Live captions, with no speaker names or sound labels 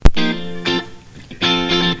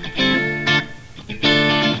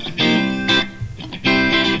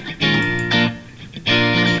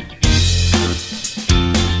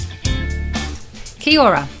Kia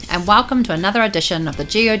ora, and welcome to another edition of the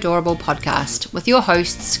Geodorable podcast with your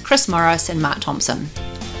hosts Chris Morris and Mark Thompson.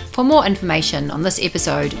 For more information on this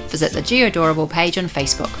episode, visit the Geodorable page on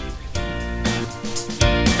Facebook.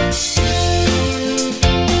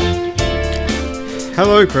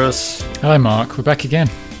 Hello, Chris. Hello, Mark. We're back again.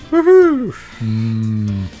 Woohoo!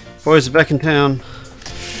 Boys are back in town.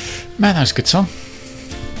 Man, that was a good song.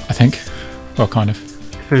 I think. Well, kind of.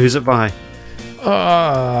 Who's it by?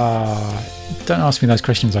 Don't ask me those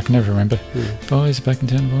questions. I can never remember. Boys are back in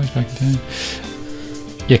town. Boys back in town.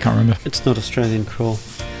 Yeah, can't remember. It's not Australian Crawl.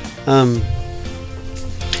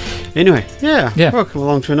 Anyway, yeah. Welcome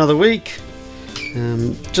along to another week.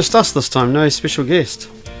 Just us this time. No special guest.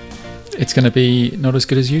 It's going to be not as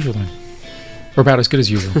good as usual then. Or about as good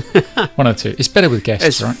as usual. One or two. It's better with guests,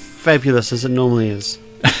 as right? Fabulous as it normally is.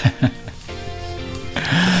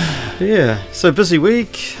 Yeah. So busy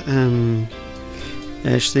week.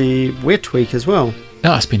 Actually, wet week as well.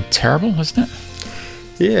 Oh, it's been terrible, hasn't it?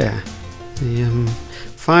 Yeah. The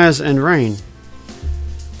fires and rain.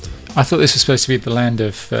 I thought this was supposed to be the land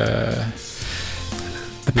of the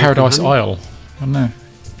Paradise Isle. I don't know.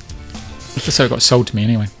 That's how it got sold to me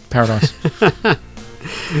anyway. Paradise.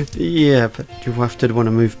 Yeah, but your wife did want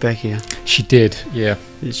to move back here. She did, yeah.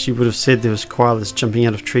 She would have said there was koalas jumping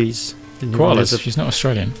out of trees. Koalas? She's not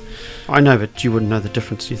Australian. I know, but you wouldn't know the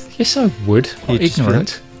difference. Yes, I would. I'm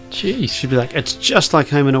ignorant. Jeez. She'd be like, it's just like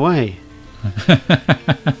Home and Away.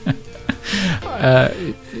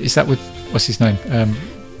 Is that with, what's his name?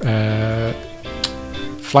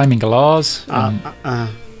 Flaming Galahs?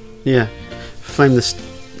 Yeah.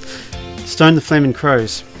 Stone the Flaming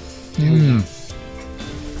Crows.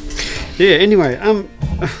 Yeah, anyway,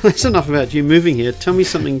 that's enough about you moving here. Tell me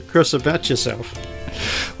something, Chris, about yourself.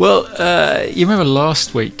 Well, you remember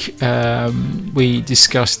last week we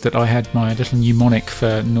discussed that I had my little mnemonic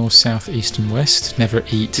for north, south, east and west. Never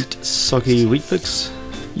eat soggy wheat flakes.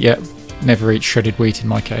 Yeah, never eat shredded wheat in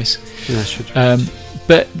my case. Yeah,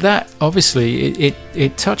 but that obviously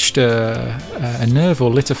it touched a nerve or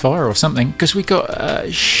lit a fire or something, because we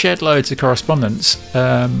got shed loads of correspondence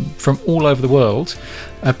from all over the world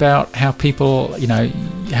about how people,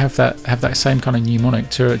 have that same kind of mnemonic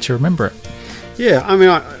to remember it. Yeah, I mean,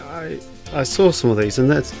 I saw some of these,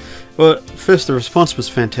 and first the response was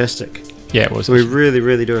fantastic. Yeah, it was. We really,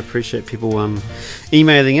 really do appreciate people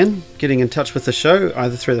emailing in, getting in touch with the show,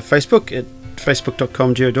 either through the Facebook at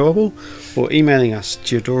facebook.com/geodorable or emailing us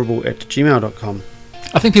geodorable@gmail.com.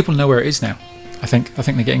 I think people know where it is now. I think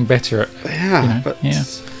they're getting better at.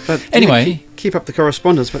 But anyway, keep up the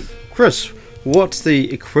correspondence. But Chris, what's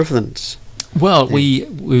the equivalent? Well,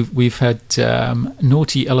 we've had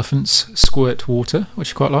naughty elephants squirt water,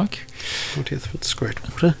 which I quite like. Naughty elephants squirt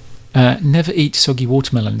water. Never eat soggy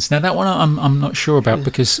watermelons. Now that one I'm not sure about,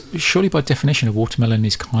 because surely by definition a watermelon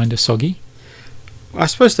is kind of soggy. I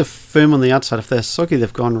suppose they're firm on the outside. If they're soggy,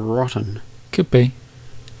 they've gone rotten. Could be.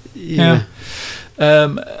 Yeah.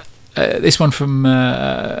 This one from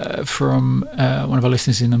one of our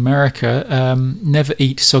listeners in America. Never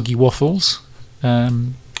eat soggy waffles.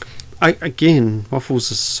 Again,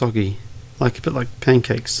 waffles are soggy, a bit like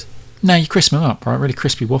pancakes. No, you crisp them up, right? Really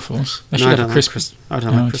crispy waffles. I don't like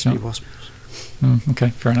crispy waffles. Okay,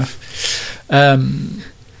 fair enough.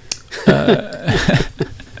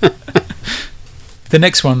 The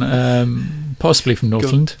next one, possibly from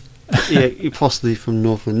Northland. Yeah, possibly from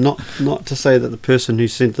Northland. Not to say that the person who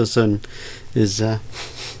sent this in is...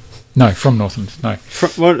 No, from Northland, no.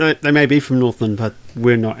 They may be from Northland, but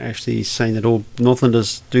we're not actually saying that all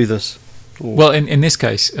Northlanders do this. Well, in this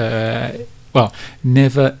case,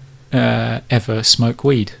 never ever smoke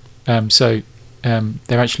weed. So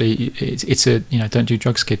they're actually, it's a don't do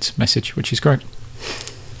drugs, kids message, which is great.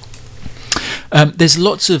 There's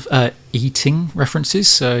lots of eating references,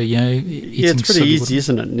 so eating. Yeah, it's pretty easy,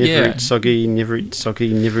 isn't it? Never eat soggy, never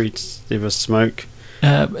smoke.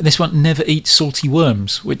 This one, never eat salty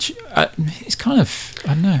worms, which is kind of,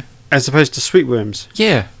 I don't know. As opposed to sweet worms.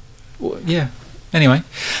 Yeah. Anyway,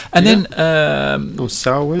 and then or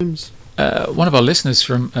sour worms. One of our listeners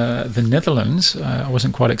from the Netherlands. I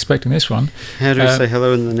wasn't quite expecting this one. How do we say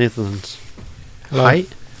hello in the Netherlands? Hello. Hi.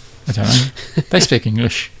 I don't know. They speak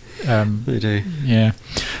English. They do. Yeah.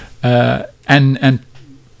 And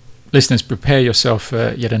listeners, prepare yourself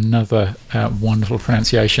for yet another wonderful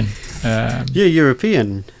pronunciation. You're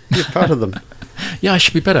European. You're part of them. Yeah, I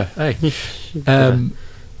should be better. Hey.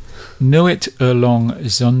 Nooit Erlong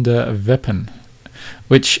zonder Weppen,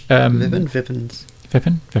 which Weapons.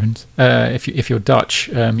 If you're Dutch,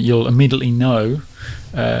 you'll immediately know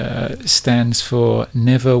stands for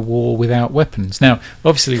never war without weapons. Now,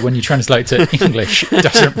 obviously, when you translate to English, it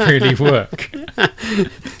doesn't really work.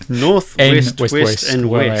 North, west, and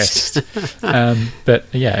west. But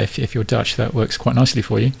yeah, if you're Dutch, that works quite nicely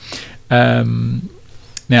for you.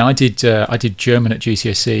 Now, I did German at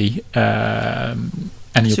GCSE.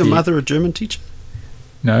 And Is your mother a German teacher?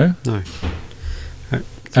 No. No.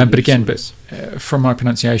 But again, from my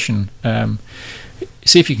pronunciation,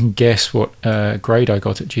 see if you can guess what grade I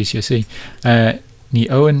got at GCSE. Nie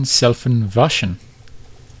oven selfen waschen.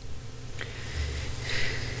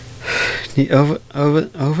 Nie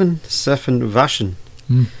oven selfen waschen.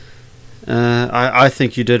 I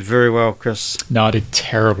think you did very well, Chris. No, I did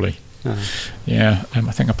terribly. Yeah,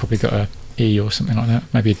 I think I probably got a E or something like that,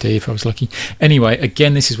 maybe a D if I was lucky. Anyway,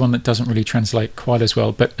 again, this is one that doesn't really translate quite as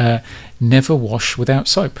well, but never wash without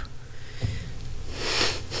soap.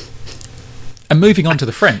 And moving on to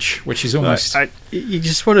the French, which is almost... you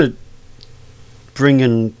just want to bring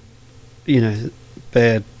in,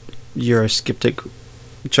 bad Eurosceptic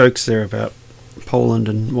jokes there about Poland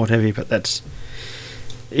and what have you, but that's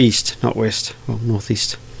east, not west, or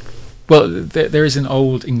northeast. Well, there is an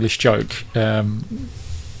old English joke,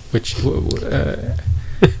 which...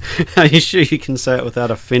 Are you sure you can say it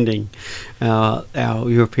without offending our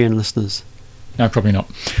European listeners? No, probably not.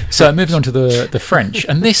 So moving on to the French,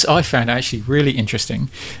 and this I found actually really interesting,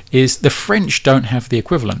 is the French don't have the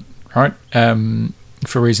equivalent, right?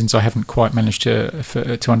 For reasons I haven't quite managed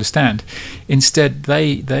to understand. Instead,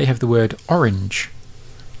 they have the word orange,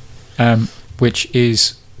 which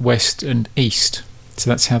is west and east. So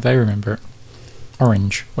that's how they remember it.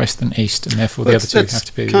 Orange, west and east, and therefore the other two have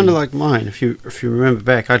to be... kind of like mine. If you remember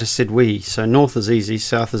back, I just said we. So north is easy,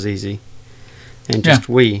 south is easy, and just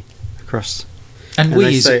we across... And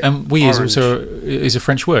we is also is a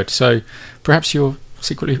French word. So perhaps you're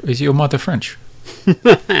secretly... Is your mother French?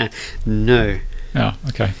 No. Oh,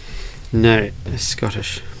 okay. No,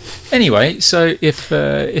 Scottish. Anyway, so if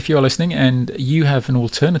you're listening and you have an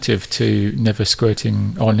alternative to never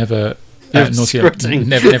squirting or never squirt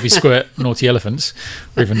naughty elephants,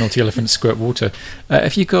 or even naughty elephants squirt water,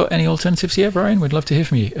 if you've got any alternatives here, Brian, we'd love to hear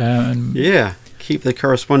from you. Yeah, keep the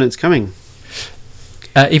correspondence coming.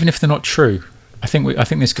 Even if they're not true. I think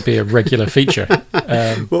this could be a regular feature.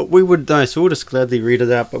 Well, we would know, so we'll just gladly read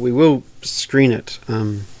it out, but we will screen it.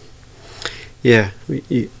 We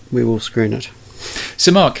will screen it.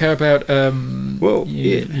 So, Mark, how about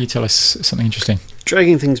you tell us something interesting?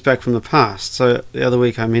 Dragging things back from the past. So the other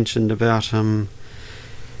week I mentioned about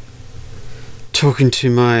talking to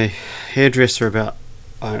my hairdresser about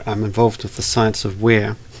I'm involved with the science of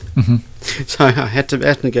wear. Mm-hmm. So I had to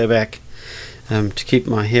go back to keep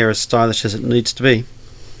my hair as stylish as it needs to be.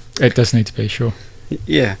 It does need to be, sure.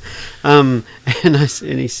 Yeah. And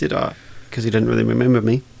he said, because he didn't really remember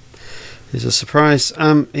me, there's a surprise.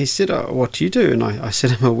 He said, what do you do? And I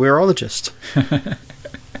said, I'm a wearologist.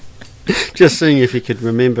 Just seeing if he could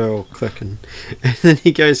remember or click. And then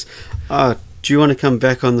he goes, do you want to come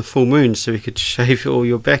back on the full moon so we could shave all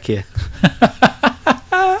your back hair?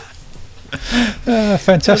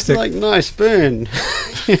 Fantastic. That's like, nice burn.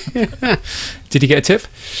 Did he get a tip?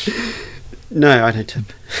 No, I don't tip.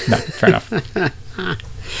 No, fair enough.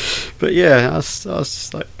 But yeah, I was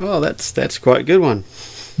just like, that's quite a good one.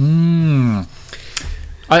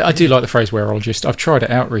 I do like the phrase wearologist. I've tried it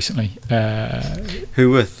out recently. Who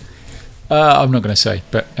with? I'm not going to say,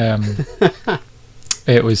 but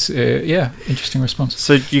it was interesting response.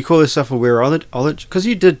 So do you call yourself a wearologist? Because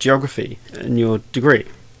you did geography in your degree.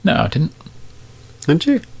 No, I didn't. Didn't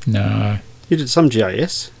you? No. You did some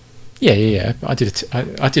GIS. Yeah. I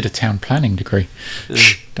did a town planning degree.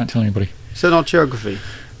 Shh, don't tell anybody. So not geography.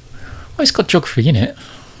 Well, it's got geography in it.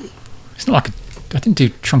 It's not like I didn't do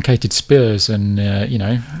truncated spurs and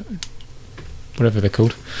whatever they're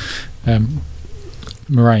called,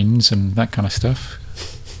 moraines and that kind of stuff.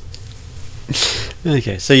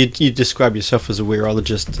 Okay, so you describe yourself as a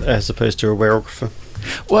wearologist as opposed to a wearographer.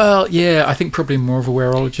 Well, yeah, I think probably more of a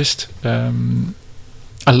wearologist.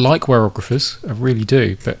 I like wearographers, I really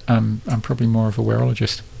do, but I'm probably more of a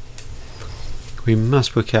wearologist. We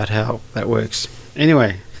must work out how that works.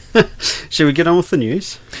 Anyway, shall we get on with the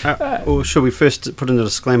news? Or shall we first put in a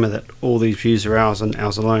disclaimer that all these views are ours and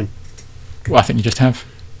ours alone? Well, I think you just have.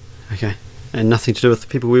 Okay, and nothing to do with the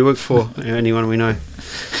people we work for, or anyone we know.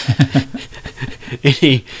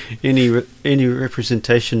 any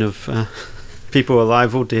representation of people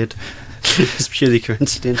alive or dead is purely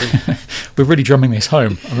coincidental. We're really drumming this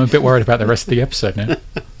home. I'm a bit worried about the rest of the episode now.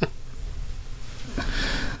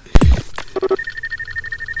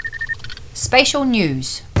 Spatial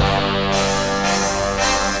news.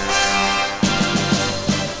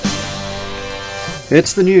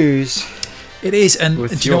 It's the news. It is, and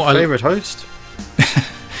with do you know your what favourite host?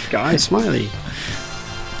 Guy Smiley.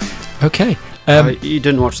 Okay. You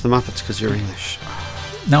didn't watch The Muppets because you're English.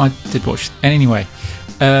 No, I did watch. Anyway,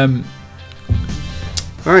 All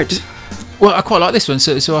right. well, I quite like this one.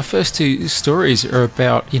 So our first two stories are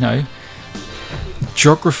about,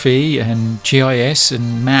 geography and GIS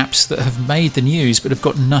and maps that have made the news but have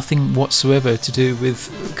got nothing whatsoever to do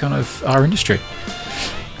with kind of our industry.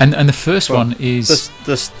 And the first one is...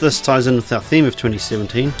 This ties in with our theme of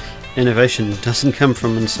 2017. Innovation doesn't come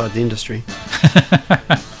from inside the industry.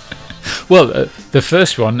 Well, the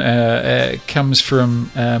first one comes from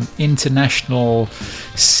international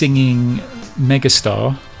singing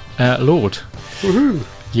megastar Lorde. Woohoo!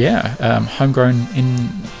 Yeah, homegrown in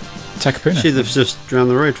Takapuna. She lives just around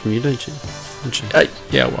the road from you, don't she?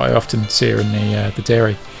 Yeah, well, I often see her in the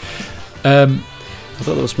dairy. I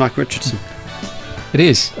thought that was Mark Richardson. It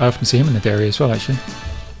is. I often see him in the dairy as well, actually.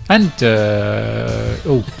 And,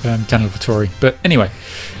 Daniel Vittori. But anyway,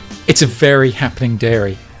 it's a very happening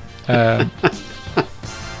dairy.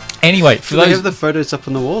 Anyway, for Do those... they have the photos up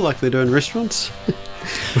on the wall like they do in restaurants?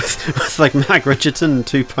 with like Mark Richardson and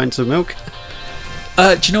 2 pints of milk?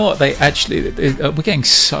 Do you know what? They actually... we're getting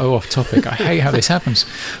so off topic. I hate how this happens.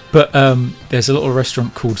 But there's a little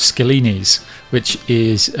restaurant called Scalini's, which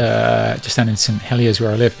is just down in St Heliers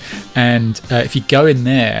where I live. And if you go in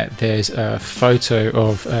there, there's a photo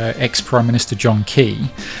of ex-Prime Minister John Key.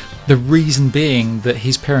 The reason being that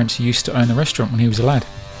his parents used to own the restaurant when he was a lad.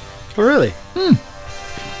 Oh, really?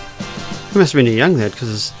 He must have been a young lad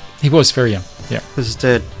because He was very young, yeah. his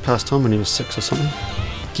dad passed on when he was 6 or something.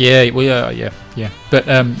 Yeah, well, yeah. But,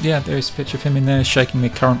 there's a picture of him in there shaking the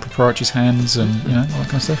current proprietor's hands and, all that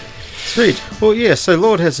kind of stuff. Sweet. Well, yeah, so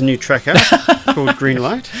Lorde has a new track out called Green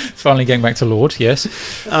Light. Finally getting back to Lorde, yes.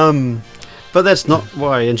 But that's not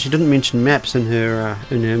why, and she didn't mention maps in her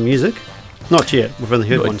music. Not yet, we've only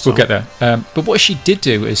heard one song. We'll get there. But what she did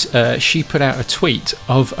do is she put out a tweet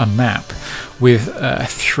of a map with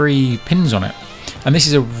 3 pins on it. And this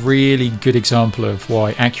is a really good example of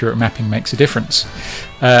why accurate mapping makes a difference.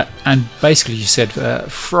 And basically she said,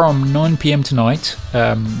 from 9 p.m. tonight,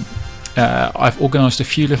 I've organised a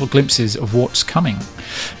few little glimpses of what's coming.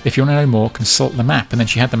 If you want to know more, consult the map. And then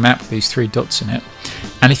she had the map with these 3 dots in it.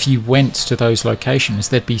 And if you went to those locations,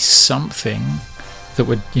 there'd be something that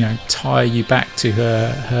would, tie you back to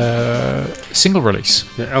her single release.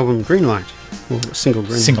 The album Green Light. Or Single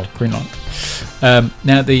Green Light.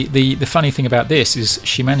 Now, the funny thing about this is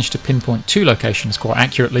she managed to pinpoint 2 locations quite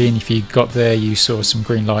accurately, and if you got there, you saw some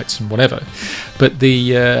green lights and whatever. But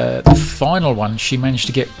the final one, she managed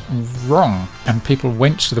to get wrong, and people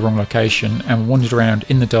went to the wrong location and wandered around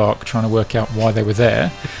in the dark trying to work out why they were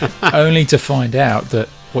there, only to find out that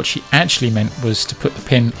what she actually meant was to put the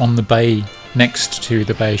pin on the bay next to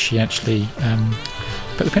the bay she actually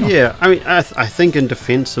put the pin on. Yeah, I mean, I think in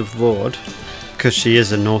defence of Lorde, because she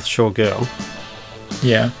is a North Shore girl.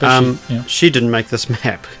 Yeah, but she didn't make this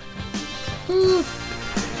map.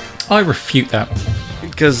 I refute that.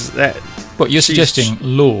 Because that... What you're suggesting,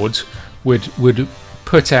 Lorde would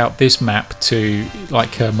put out this map to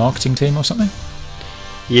like her marketing team or something?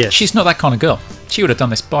 Yes. She's not that kind of girl. She would have done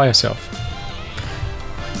this by herself.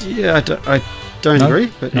 Yeah, I don't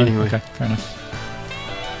agree, but anyway. Okay, fair enough.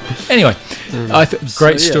 Anyway,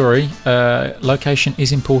 great story. Location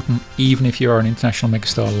is important, even if you are an international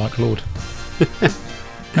megastar like Lorde.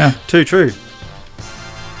 Yeah. Too true.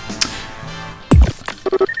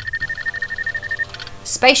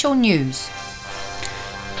 Spatial news.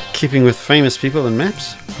 Keeping with famous people and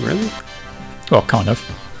maps? Really? Well, kind of.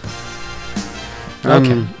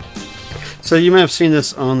 Okay. So you may have seen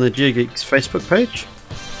this on the GeoGeeks Facebook page.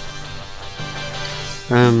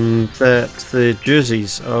 That the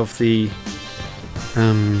jerseys of the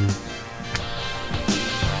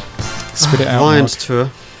Spit it out, Lions Mark. tour.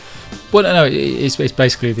 Well, no, it's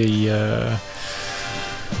basically the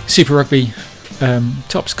Super Rugby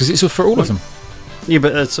tops, because it's for all of them. Yeah,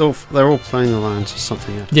 but they're all playing the Lions or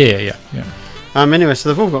something. Yeah. Anyway, so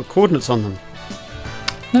they've all got coordinates on them.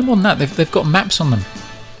 No more than that, they've got maps on them.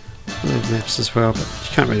 They have maps as well, but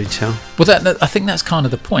you can't really tell. Well, I think that's kind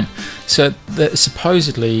of the point. So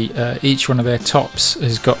supposedly each one of their tops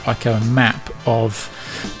has got like a map of,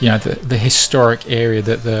 the historic area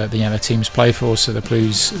that the teams play for. So the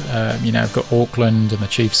Blues, have got Auckland, and the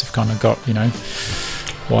Chiefs have kind of got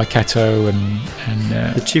Waikato and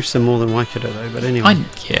the Chiefs are more than Waikato though. But anyway,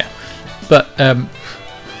 but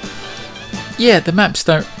the maps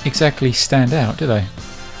don't exactly stand out, do they?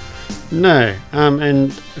 No,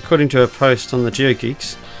 and according to a post on the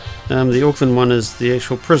GeoGeeks, the Auckland one is the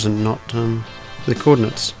actual prison, not the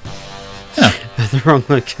coordinates. Yeah. The wrong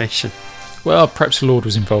location. Well, perhaps Lorde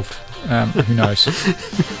was involved. Who knows?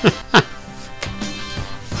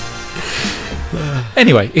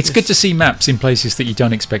 Anyway, it's good to see maps in places that you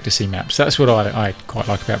don't expect to see maps. That's what I quite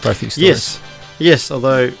like about both these stories. Yes,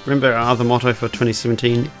 although remember our other motto for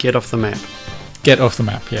 2017, get off the map. Get off the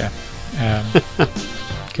map, yeah.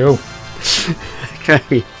 Cool.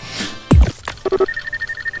 Okay.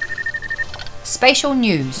 Spatial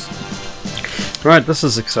news. Right, this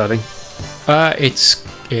is exciting.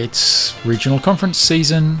 It's regional conference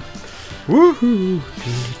season. Woohoo!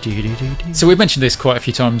 So we've mentioned this quite a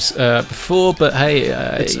few times before, but hey...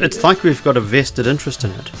 it's like we've got a vested interest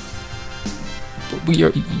in it.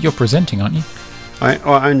 You're presenting, aren't you?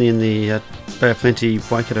 Only in the Bay of Plenty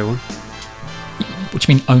Waikato one. What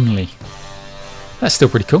do you mean only? That's still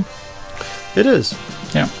pretty cool. It is.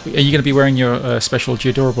 Yeah. Are you going to be wearing your special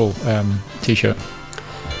Geodorable t-shirt?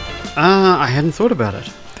 I hadn't thought about it.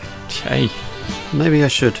 Okay. Maybe I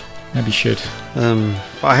should. Maybe you should.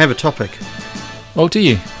 I have a topic. Oh, do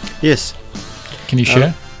you? Yes. Can you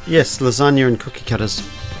share? Yes, lasagna and cookie cutters.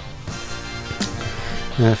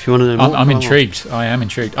 If you want to know more, I'm intrigued. I am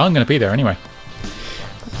intrigued. I'm going to be there anyway.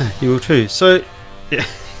 You will too. So, yeah.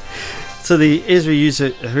 So the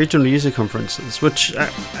Esri regional user conferences, which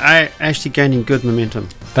are actually gaining good momentum.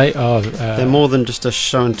 They are. They're more than just a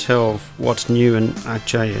show and tell of what's new in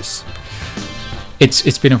ArcGIS.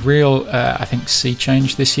 It's been a real, I think, sea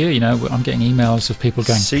change this year. You know, I'm getting emails of people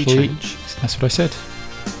going, sea change? That's what I said.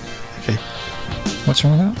 Okay. What's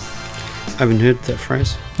wrong with that? I haven't heard that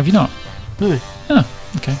phrase. Have you not? No. Oh,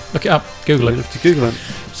 okay. Look it up. Google it. You have to Google it.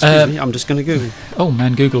 Excuse me, I'm just going to Google. Oh,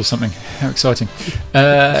 man, Google something. How exciting.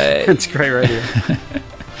 It's great radio.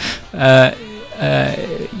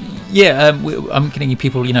 I'm getting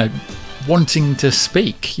people, you know, wanting to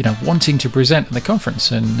speak, you know, wanting to present at the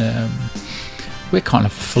conference, and we're kind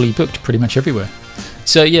of fully booked pretty much everywhere.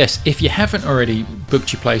 So yes, if you haven't already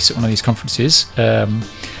booked your place at one of these conferences,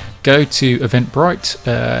 go to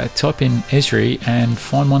Eventbrite, type in Esri and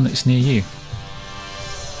find one that's near you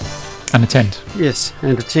and attend. Yes,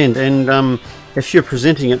 and attend. And if you're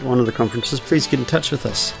presenting at one of the conferences, please get in touch with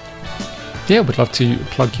us. Yeah, we'd love to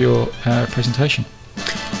plug your presentation.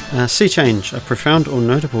 Sea change, a profound or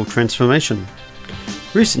notable transformation.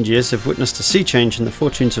 Recent years have witnessed a sea change in the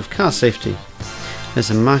fortunes of car safety as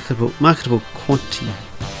a marketable quantity.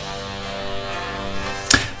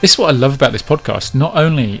 This is what I love about this podcast. Not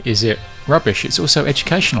only is it rubbish, it's also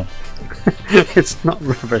educational. It's not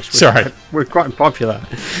rubbish. Sorry. We're quite popular.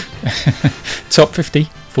 Top 50,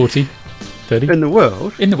 40, 30. In the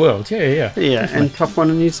world? In the world, yeah. Yeah, Definitely. and top one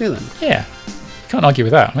in New Zealand. Yeah. Can't argue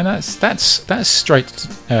with that. I mean, that's straight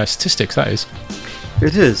statistics, that is.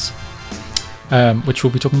 It is. Which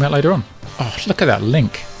we'll be talking about later on. Oh, look at that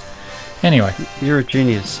link. Anyway. You're a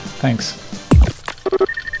genius. Thanks.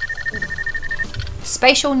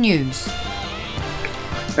 Spatial news.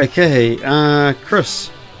 Okay,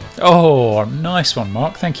 Chris. Oh, nice one,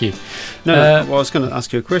 Mark. Thank you. No, well, I was going to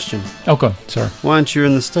ask you a question. Oh, go on. Sorry. Why aren't you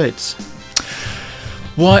in the States?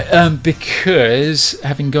 Why? Because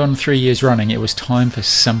having gone 3 years running, it was time for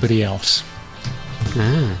somebody else.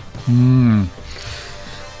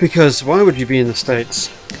 Because why would you be in the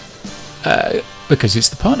States? Because it's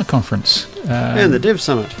the partner conference. And the Dev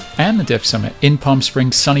Summit. And the Dev Summit in Palm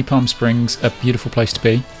Springs, sunny Palm Springs, a beautiful place to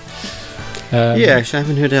be. Yeah, actually, I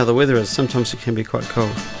haven't heard how the weather is. Sometimes it can be quite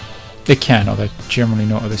cold. It can, although generally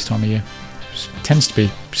not at this time of year. It tends to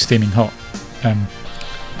be steaming hot.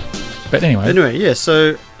 But anyway. Yeah,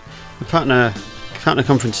 so the partner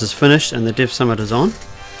conference is finished and the Dev Summit is on.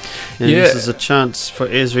 And this is a chance for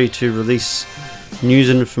Esri to release news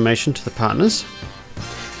and information to the partners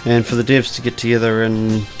and for the devs to get together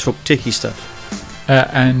and talk techie stuff.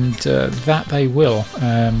 And that they will.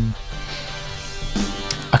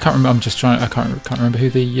 I can't remember. I can't remember who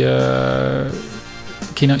the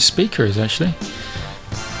keynote speaker is actually.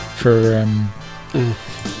 For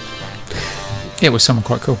it was someone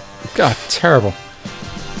quite cool. God, terrible.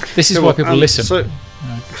 This is why people listen. So,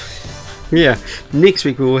 yeah, next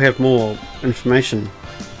week we will have more information.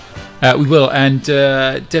 We will, and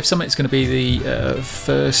Dev Summit is going to be the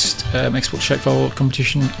first export shapefile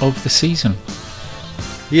competition of the season.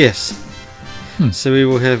 Yes. So we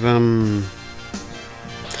will have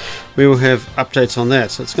updates on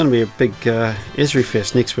that. So it's going to be a big Esri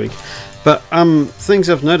Fest next week. But things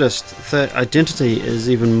I've noticed that identity is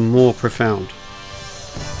even more profound.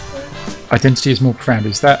 Identity is more profound.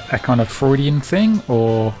 Is that a kind of Freudian thing,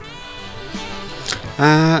 or?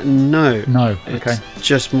 No. No. Okay. It's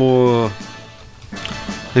just more.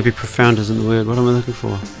 Maybe profound isn't the word. What am I looking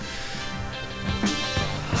for?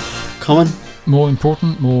 Common. More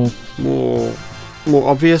important. More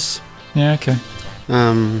obvious. Yeah. Okay.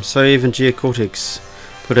 So even GeoCortex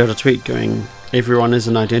put out a tweet going, everyone is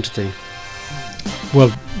an identity.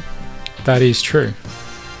 Well, that is true.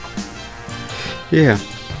 Yeah.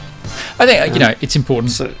 I think, it's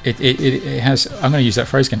important. So- It has, I'm going to use that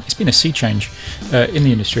phrase again, it's been a sea change in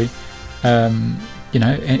the industry.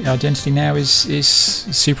 Identity now is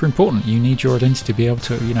super important. You need your identity to be able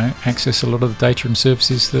to, access a lot of the data and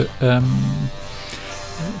services that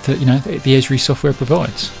the Esri software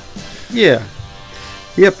provides. Yeah.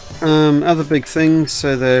 Yep. Other big things.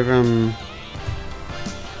 So they're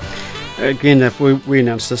again, we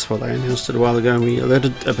announced this. Well, they announced it a while ago, and we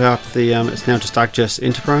alerted about the. It's now just ArcGIS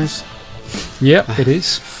Enterprise. Yeah, it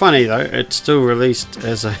is. Funny though, it's still released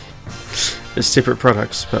as separate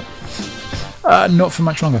products, but Not for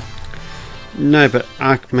much longer. no. But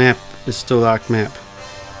ArcMap is still ArcMap.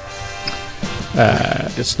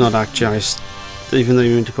 It's not ArcGIS, even though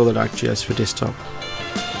you meant to call it ArcGIS for desktop.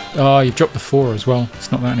 Oh, you've dropped the 4 as well.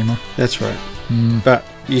 It's not that anymore. That's right. But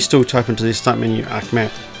you still type into the start menu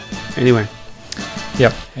ArcMap. Anyway.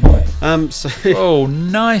 Yep. Anyway. So Oh,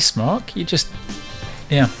 nice, Mark. You just...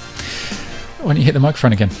 Yeah. Why don't you hit the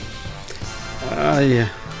microphone again? yeah.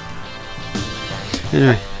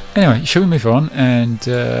 Anyway, Shall we move on? And,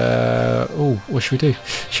 what should we do?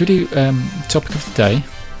 Should we do topic of the day?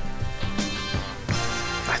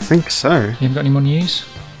 I think so. You haven't got any more news?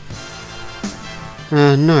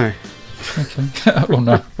 No. Okay. Well,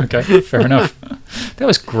 no. Okay, fair enough. That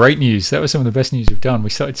was great news. That was some of the best news we've done. We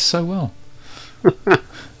started so well.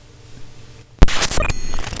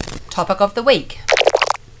 Topic of the week.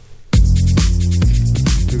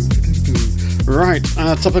 Right,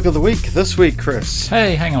 topic of the week this week, Chris.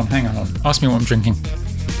 Hey, hang on. Ask me what I'm drinking.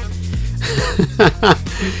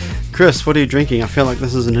 Chris, what are you drinking? I feel like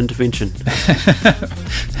this is an intervention.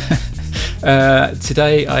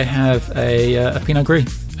 Today I have a Pinot Gris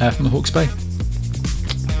from the Hawke's Bay.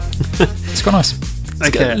 It's quite nice. It's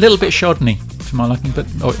Okay. a little bit Chardonnay for my liking, but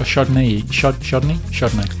Chardonnay.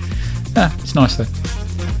 Yeah, it's nice though.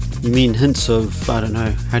 You mean hints of, I don't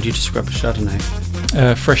know, how do you describe a Chardonnay?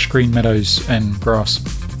 Fresh green meadows and grass.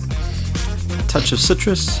 Touch of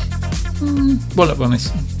citrus? Well, it's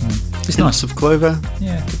Hints nice. of clover?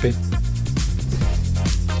 Yeah, it could be.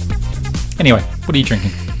 Anyway, what are you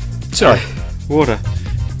drinking? Sorry. Water.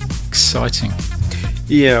 Exciting.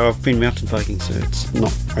 Yeah, I've been mountain biking, so it's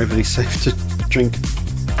not overly safe to drink.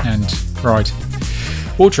 And ride.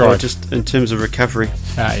 Or Or drive. just in terms of recovery.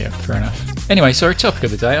 Yeah, fair enough. Anyway, sorry, topic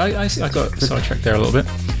of the day. I got sidetracked there a little bit.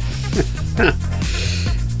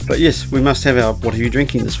 But yes, we must have our What Are You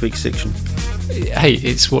Drinking This Week section. Hey,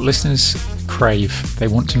 it's what listeners crave. They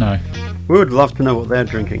want to know. We would love to know what they're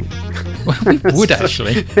drinking. Well, we would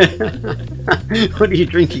actually. What are you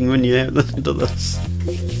drinking when you listen to this?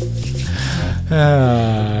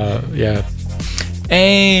 Yeah.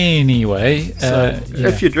 Anyway, So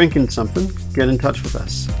if you're drinking something, get in touch with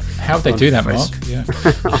us how'd they on do that, Face- Mark? Yeah.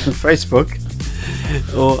 on Facebook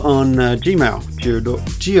or on Gmail,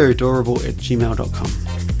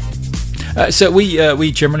 geodorable@gmail.com. So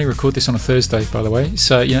we generally record this on a Thursday, by the way.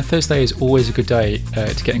 So Thursday is always a good day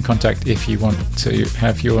to get in contact if you want to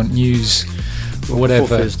have your news or whatever.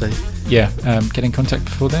 Before Thursday. Yeah, get in contact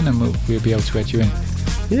before then, and we'll be able to add you in.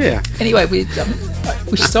 Yeah. Anyway, we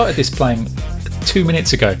started this playing 2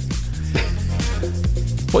 minutes ago.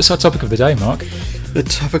 What's our topic of the day, Mark? The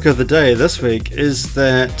topic of the day this week is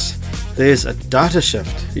that there's a data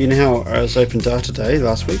shift. You know how it was Open Data Day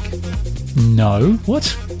last week? No.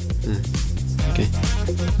 What? Okay.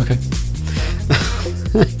 Okay.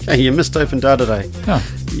 Hey, you missed Open Data Day. Oh.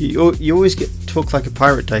 You always get talk like a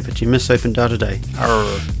pirate day, but you miss Open Data Day.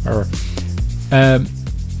 Arr.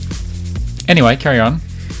 Anyway, carry on.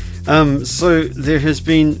 So there has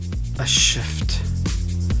been a shift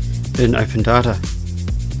in Open Data,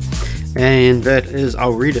 and that is,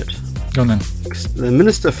 I'll read it. Go on then. The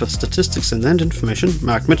Minister for Statistics and Land Information,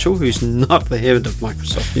 Mark Mitchell, who's not the head of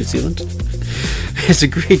Microsoft New Zealand, has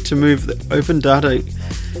agreed to move the Open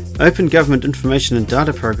Government Information and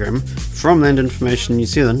Data Program from Land Information New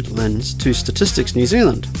Zealand, LINZ, to Statistics New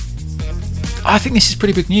Zealand. I think this is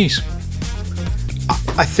pretty big news.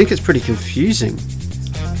 I think it's pretty confusing.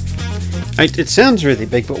 It sounds really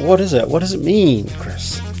big, but what is it? What does it mean,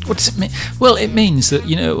 Chris? What does it mean? Well, it means that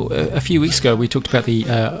a few weeks ago we talked about the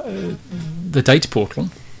data portal.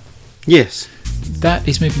 Yes. That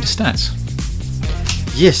is moving to stats.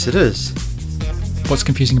 Yes, it is. What's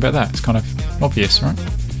confusing about that? It's kind of obvious, right?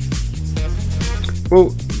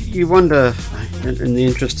 Well, you wonder, in the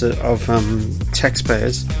interest of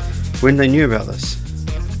taxpayers, when they knew about this.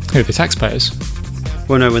 Who, the taxpayers?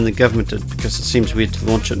 Well, no, when the government did, because it seems weird to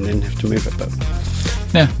launch it and then have to move it. But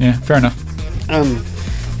Yeah, fair enough. I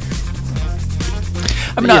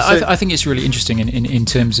mean, I think it's really interesting in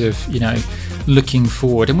terms of, looking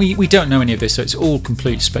forward, and we don't know any of this, so it's all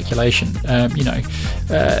complete speculation.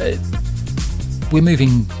 We're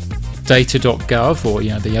moving data.gov, or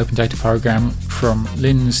the open data program, from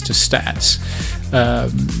LINS to stats.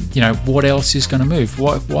 What else is going to move?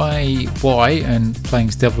 Why? And playing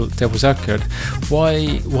devil's advocate,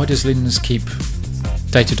 why does LINS keep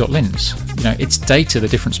data.lins? It's data, the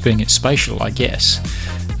difference being it's spatial, I guess.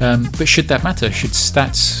 But should that matter? Should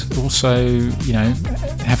stats also,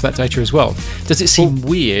 have that data as well? Does it seem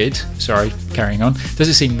weird? Sorry, carrying on. Does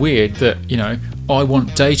it seem weird that, I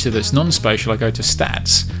want data that's non-spatial, I go to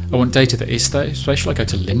stats. I want data that is spatial, I go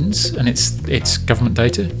to LINS, and it's government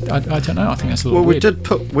data? I don't know. I think that's a little weird.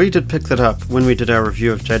 We did pick that up when we did our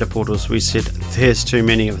review of data portals. We said there's too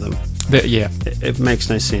many of them. It makes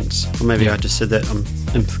no sense. Or maybe I just said that. I'm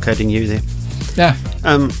implicating you there. Yeah.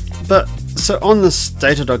 But so on this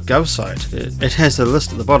data.gov site, it has a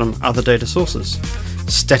list at the bottom, other data sources.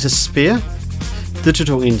 Statusphere,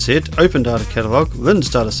 Digital NZ, Open Data Catalogue, LINS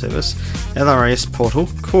Data Service, LRAS Portal,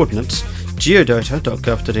 Coordinates,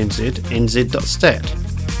 geodata.gov.nz, nz.stat.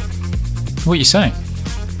 What are you saying?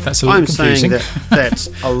 That's a little confusing. I'm saying that that's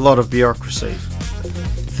a lot of bureaucracy.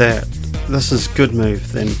 That this is good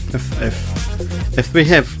move. Then if we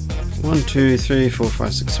have 1, 2, 3, 4,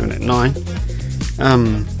 5, 6, 7, 8,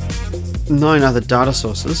 9 other data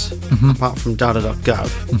sources apart from data.gov,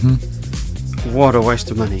 what a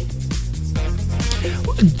waste of money.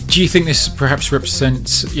 Do you think this perhaps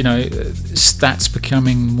represents, stats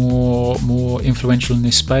becoming more influential in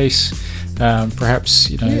this space?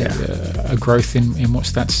 Perhaps, a growth in what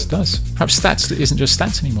stats does. Perhaps stats isn't just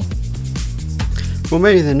stats anymore. Well,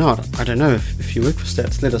 maybe they're not. I don't know. If you work for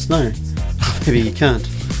stats, let us know. Maybe you can't.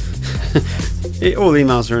 All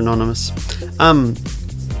emails are anonymous.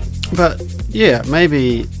 But yeah,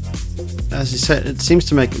 maybe, as you said, it seems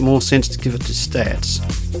to make more sense to give it to stats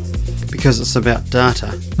because it's about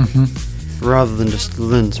data rather than just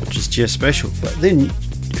LINS, which is geospatial. But then,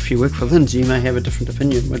 if you work for LINS, you may have a different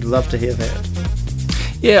opinion. We'd love to hear that.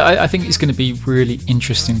 Yeah, I think it's going to be really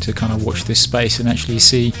interesting to kind of watch this space and actually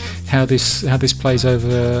see how this plays out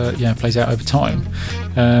over time.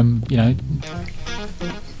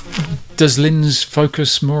 Does LINS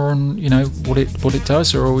focus more on what it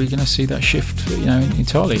does, or are we going to see that shift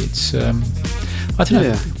entirely? It's I don't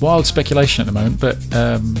know, wild speculation at the moment, but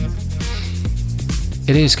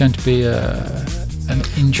it is going to be an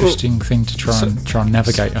interesting thing to try and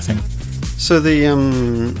navigate, I think. So the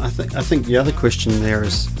I think the other question there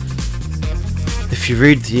is, if you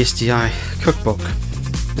read the SDI cookbook,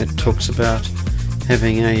 it talks about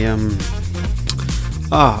having a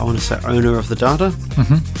I want to say owner of the data.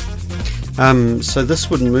 So this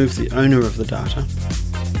wouldn't move the owner of the data,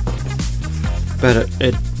 but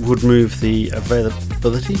it would move the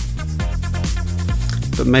availability.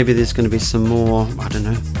 But maybe there's going to be some more, I don't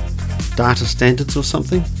know, data standards or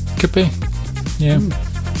something. Could be, yeah.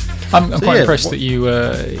 I'm quite impressed that you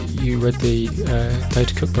read the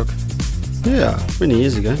data cookbook. Yeah, many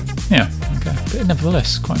years ago. Yeah, okay, but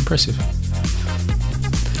nevertheless, quite impressive.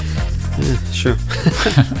 Yeah, sure.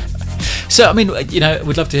 So, I mean,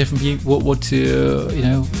 we'd love to hear from you. What do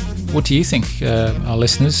you think, our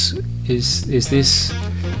listeners? Is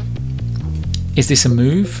this a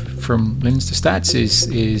move from LINS to stats? Is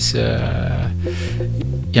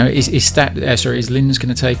LINS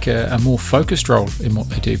going to take a more focused role in what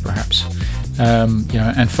they do, perhaps?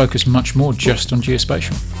 And focus much more just on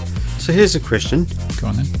geospatial. So here's a question. Go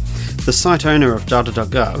on then. The site owner of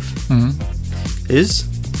data.gov is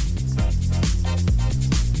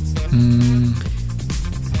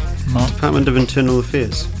Department of Internal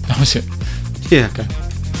Affairs. Oh, is it? Yeah. Okay.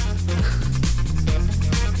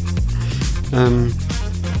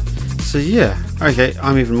 So yeah, okay,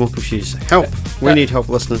 I'm even more confused. Help! We need help,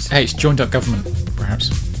 listeners. Hey, it's joined up government, perhaps.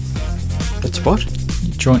 It's what?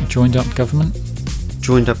 Joined up government?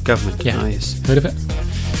 Joined up government. Yeah. Oh, yes. Heard of it?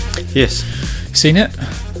 Yes. Seen it?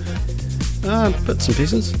 Bits and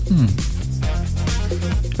pieces.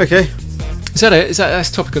 Okay.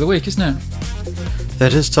 That's topic of the week, isn't it?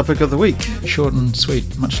 That is topic of the week. Short and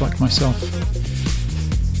sweet, much like myself.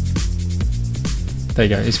 There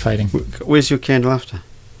you go, it's fading. Where's your candle after?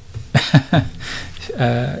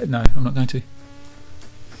 No, I'm not going to.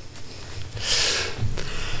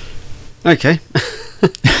 Okay.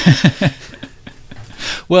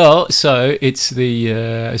 Well, so it's the,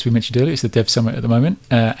 as we mentioned earlier, it's the Dev Summit at the moment,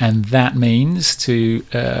 and that means to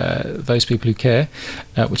those people who care,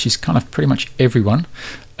 which is kind of pretty much everyone,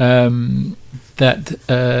 that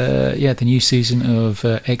the new season of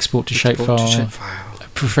Export to Shapefile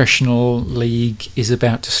professional league is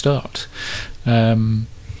about to start. In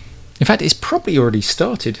fact, it's probably already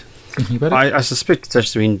started. Thinking about it, I suspect it's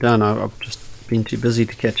actually been done. I've just been too busy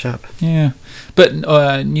to catch up. yeah. But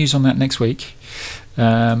news on that next week.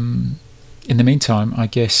 In the meantime, I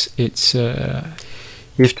guess it's You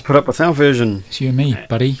have to put up with our version. you and me,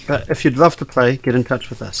 buddy. But if you'd love to play, get in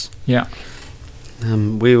touch with us. Yeah.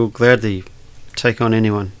 We will gladly take on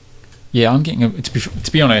anyone. Yeah, I'm getting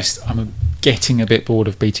to be honest, I'm getting a bit bored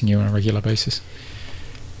of beating you on a regular basis.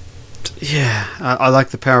 Yeah, I like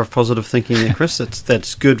the power of positive thinking there, Chris.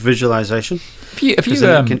 That's good visualization. Have you Because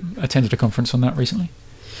then it attended a conference on that recently?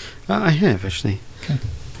 I have, actually. Okay.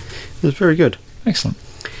 It was very good. Excellent.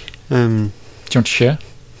 Do you want to share?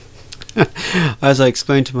 As I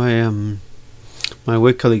explained to my my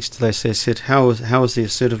work colleagues today, they said, how was the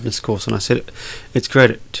assertiveness course? And I said, it's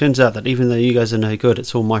great. It turns out that even though you guys are no good,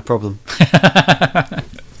 it's all my problem.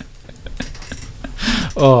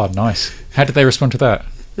 Oh, nice. How did they respond to that?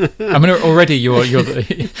 I mean, already you're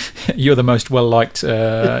the most well liked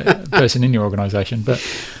person in your organisation, but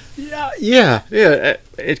Yeah.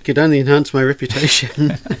 It could only enhance my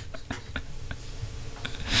reputation.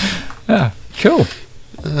 cool.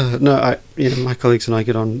 No, my colleagues and I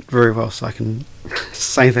get on very well, so I can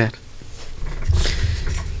say that.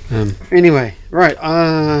 Anyway,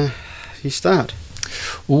 right. You start.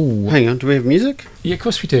 Ooh. Hang on. Do we have music? Yeah, of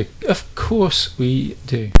course we do. Of course we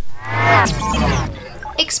do.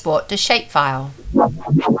 Export to shapefile.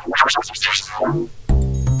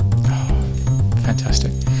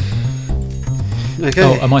 Fantastic. Okay.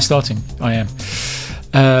 Oh, am I starting? I am.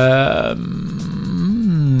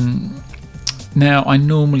 Now, I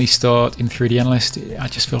normally start in 3D Analyst. I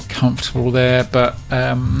just feel comfortable there, but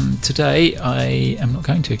today I am not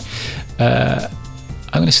going to. I'm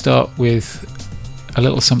going to start with a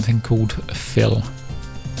little something called Fill.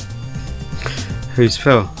 Who's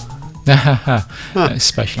Phil?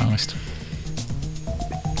 Spatial Analyst.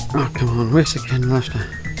 Oh, come on. Where's the candle after?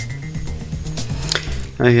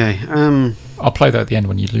 Okay. I'll play that at the end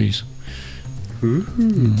when you lose.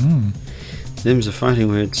 Them's are fighting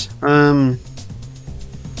words.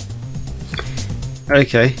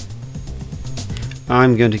 Okay.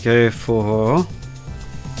 I'm going to go for...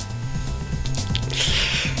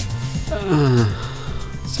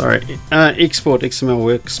 export XML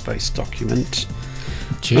workspace document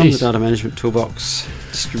from the Jeez. data management toolbox.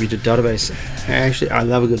 Distributed database. Actually, I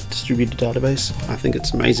love a good distributed database. I think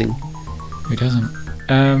it's amazing. Who doesn't?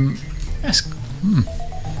 That's...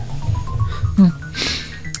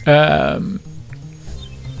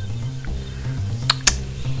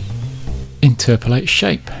 interpolate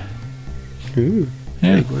shape. Ooh,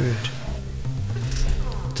 Yeah. big word.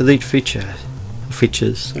 Delete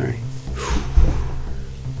features, sorry.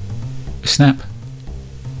 Snap.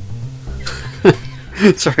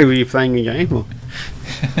 Sorry, were you playing a game? Or?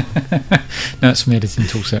 No, that's from the editing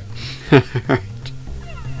toolset.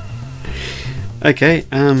 Okay,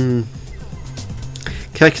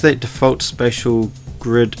 calculate default spatial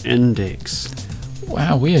grid index.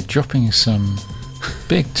 Wow, we are dropping some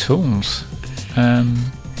big tools. Yeah,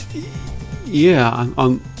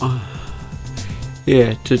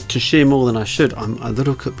 to share more than I should. I'm a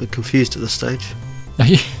little bit confused at this stage. Are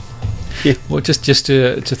you? Yeah. Well, just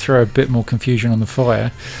to throw a bit more confusion on the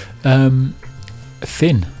fire,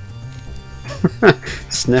 thin.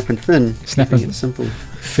 Snap and thin. Snap Keeping and- it simple.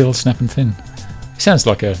 Fill, snap, and thin. Sounds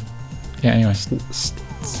like a. Yeah. Anyway,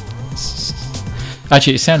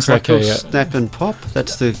 actually, it sounds like Crackle, a. snap and pop.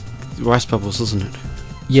 That's the rice bubbles, isn't it?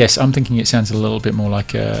 Yes, I'm thinking it sounds a little bit more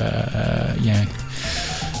like a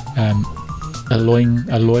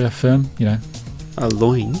lawyer firm. You know, A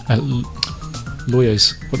loin.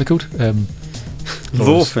 lawyers. What are they called? Law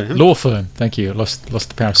Lawyers. firm. Law firm. Thank you. I lost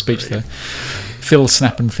the power of speech there. Fill,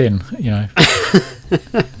 snap, and thin. You know,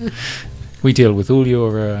 we deal with all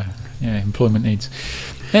your employment needs.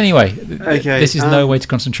 Anyway, Okay, this is no way to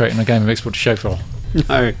concentrate on a game of export to shapefile.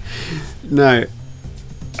 No.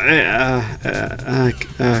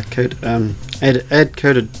 Code. Add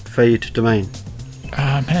coded value to domain.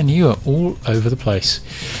 Man, you are all over the place.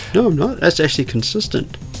 No, I'm not. That's actually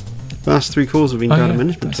consistent. Last 3 calls have been data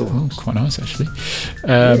management That's tools. quite nice, actually.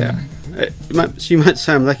 Yeah. You might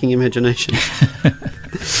say I'm lacking imagination.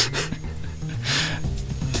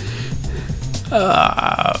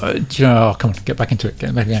 Oh, come on, get back into it.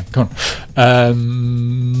 Get back again. Come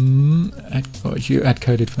on. What did you add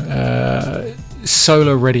coded for?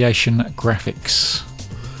 Solar radiation graphics.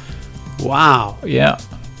 Wow. Yeah.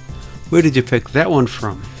 Where did you pick that one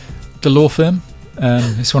from? The law firm.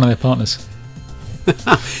 It's one of their partners.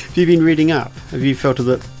 Have you been reading up? Have you felt a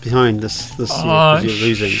bit behind this year because you're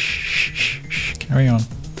losing? Shh. Can Carry on.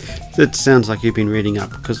 It sounds like you've been reading up,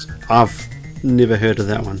 because I've never heard of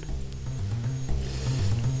that one.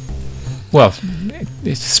 Well,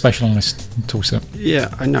 it's Spatial Analyst Tulsa.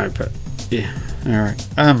 Yeah, I know, but yeah. Alright.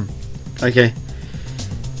 Okay.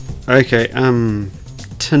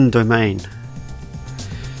 Tin Domain.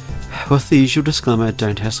 With the usual disclaimer,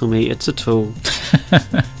 don't hassle me, it's a tool.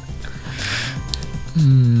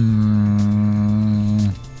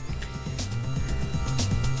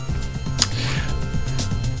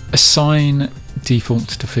 Assign default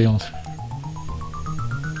to field.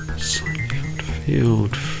 Assign default to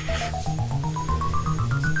field.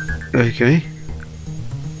 Okay.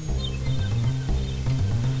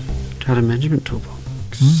 Data management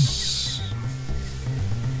toolbox.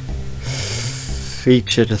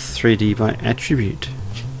 Feature to 3D by attribute.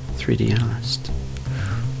 3D analyst.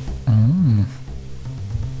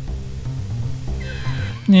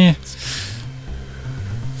 Yeah.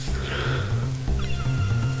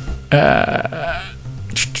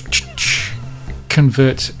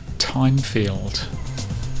 Convert time field.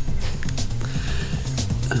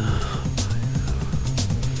 I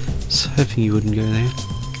was hoping you wouldn't go there.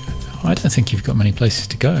 I don't think you've got many places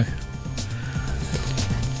to go.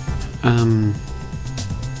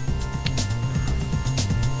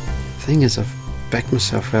 Thing is, I've backed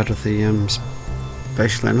myself out of the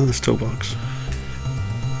spatial analyst toolbox.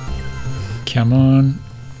 Come on.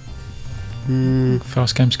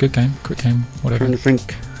 Fast game's good game, quick game, whatever. Trying to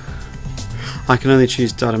think. I can only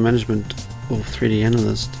choose data management or 3D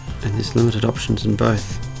analyst, and there's limited options in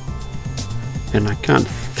both. And I can't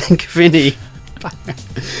think of any.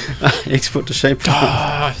 Export to shape.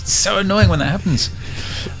 It's so annoying when that happens.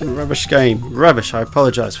 Rubbish game. Rubbish. I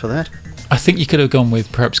apologise for that. I think you could have gone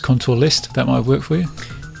with perhaps contour list. That might have worked for you.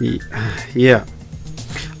 Yeah.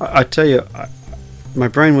 I tell you, my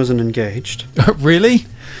brain wasn't engaged. Really?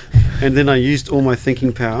 And then I used all my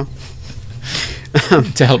thinking power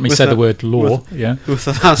to help me say the word law. With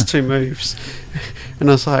the last two moves. And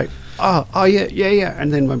I was like, oh yeah.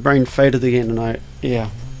 And then my brain faded again, and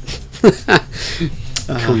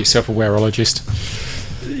Call yourself a wearologist.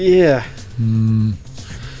 Yeah.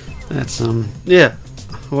 That's yeah.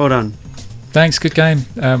 Well done. Thanks, good game.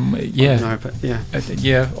 Yeah. No, but yeah.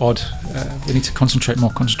 Yeah, odd. We need to concentrate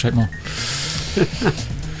more.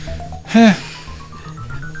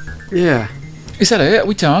 Yeah. Is that it? Are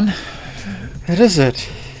we done? That is it.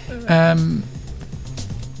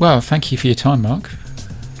 Well, thank you for your time, Mark.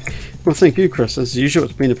 Well, thank you, Chris. As usual,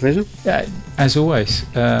 it's been a pleasure. As always,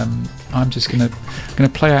 I'm just gonna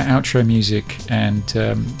play our outro music, and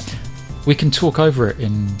we can talk over it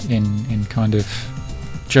in kind of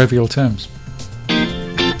jovial terms.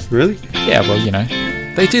 Really? Yeah. Well,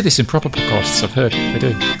 they do this in proper podcasts. I've heard they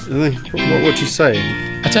do. What would you say?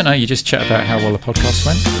 I don't know. You just chat about how well the podcast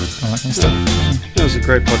went, all that kind of stuff. That was a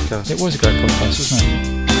great podcast. It was a great podcast, wasn't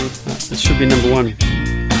it? It should be number one.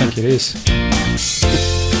 I think it is.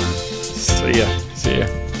 See ya. See ya.